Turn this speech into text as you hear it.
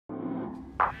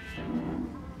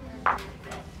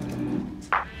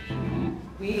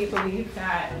We believe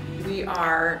that we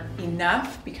are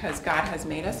enough because God has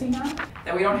made us enough,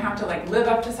 that we don't have to like live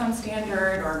up to some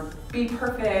standard or be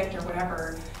perfect or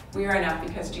whatever. We are enough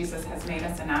because Jesus has made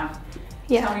us enough.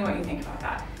 Yeah. Tell me what you think about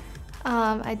that.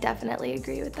 I definitely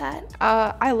agree with that.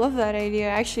 I love that idea.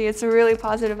 Actually, it's a really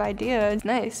positive idea. It's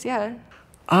nice, yeah.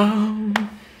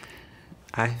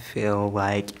 I feel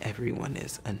like everyone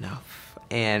is enough.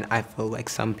 And I feel like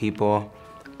some people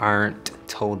aren't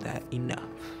told that enough.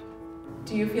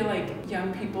 Do you feel like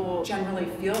young people generally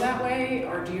feel that way,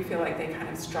 or do you feel like they kind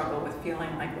of struggle with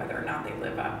feeling like whether or not they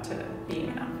live up to being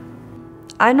enough?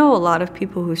 I know a lot of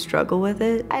people who struggle with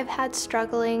it. I've had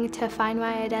struggling to find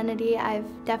my identity. I've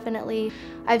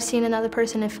seen another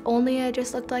person, if only I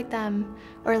just looked like them,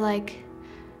 or like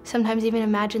sometimes even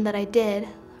imagined that I did,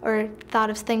 or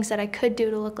thought of things that I could do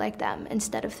to look like them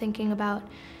instead of thinking about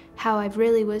how I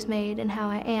really was made and how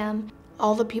I am.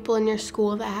 All the people in your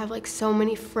school that have like so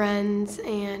many friends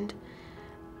and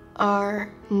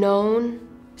are known,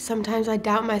 sometimes I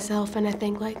doubt myself and I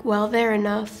think like, well, they're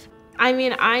enough. I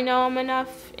mean, I know I'm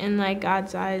enough in like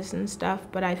God's eyes and stuff,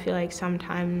 but I feel like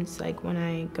sometimes like when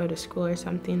I go to school or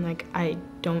something, like I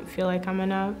don't feel like I'm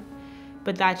enough.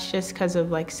 But that's just because of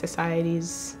like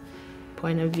society's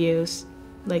point of views.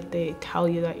 Like they tell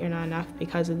you that you're not enough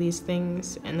because of these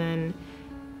things, and then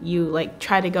you like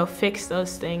try to go fix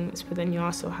those things, but then you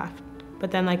also have to, but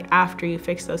then like after you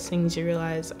fix those things you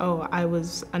realize, oh, I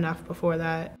was enough before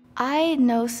that. I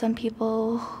know some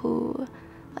people who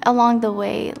along the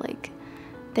way, like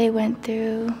they went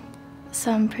through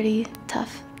some pretty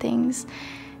tough things,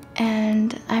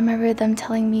 and I remember them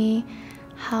telling me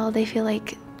how they feel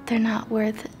like they're not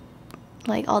worth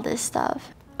like all this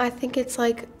stuff. I think it's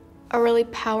like a really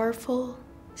powerful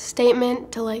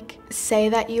statement to like say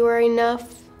that you are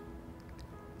enough,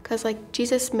 because like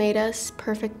Jesus made us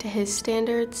perfect to his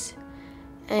standards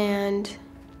and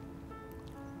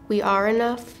we are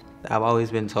enough. I've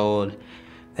always been told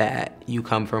that you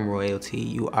come from royalty,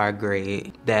 you are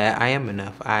great, that I am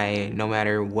enough. No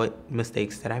matter what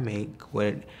mistakes that I make,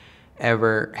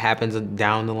 whatever happens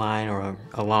down the line or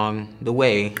along the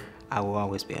way, I will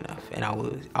always be enough, and I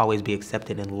will always be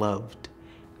accepted and loved.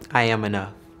 I am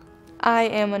enough. I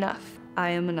am enough.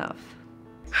 I am enough.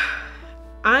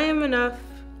 I am enough.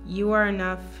 You are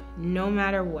enough, no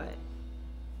matter what.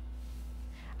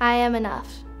 I am enough.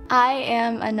 I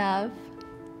am enough.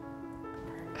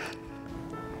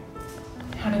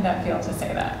 How did that feel to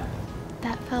say that?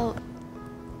 That felt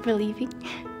relieving,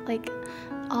 like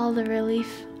all the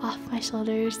relief off my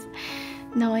shoulders,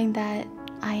 knowing that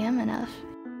I am enough